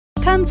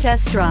Come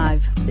test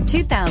drive the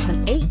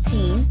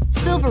 2018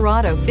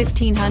 Silverado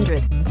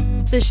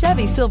 1500. The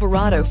Chevy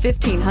Silverado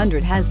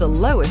 1500 has the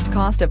lowest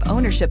cost of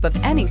ownership of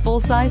any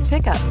full-size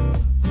pickup.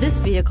 This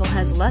vehicle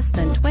has less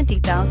than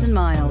 20,000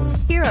 miles.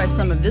 Here are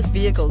some of this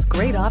vehicle's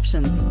great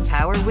options: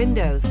 power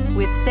windows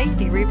with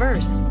safety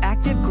reverse,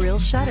 active grille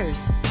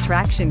shutters,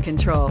 traction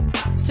control,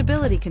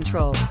 stability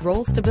control,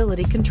 roll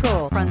stability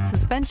control, front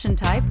suspension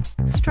type,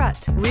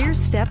 strut, rear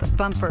step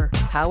bumper,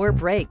 power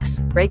brakes,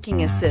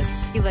 braking assist,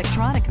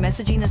 electronic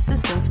messaging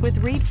assistance with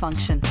read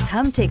function.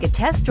 Come take a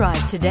test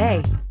drive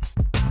today.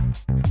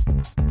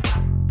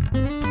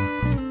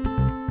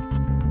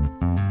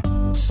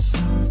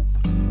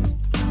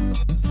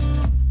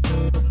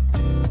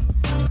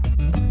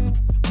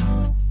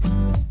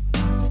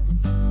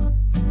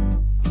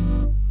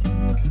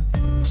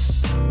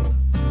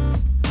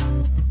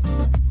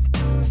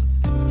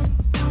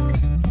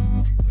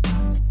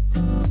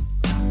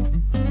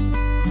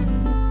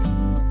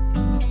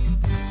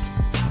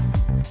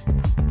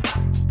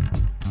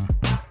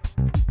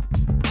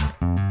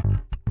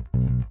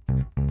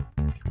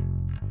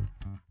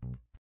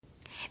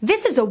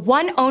 This is a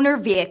one-owner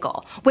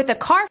vehicle with a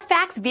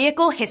CARFAX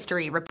Vehicle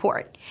History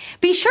Report.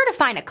 Be sure to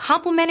find a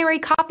complimentary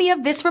copy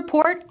of this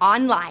report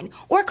online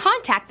or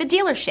contact the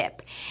dealership.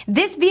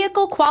 This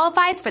vehicle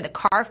qualifies for the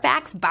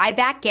CARFAX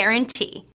Buyback Guarantee.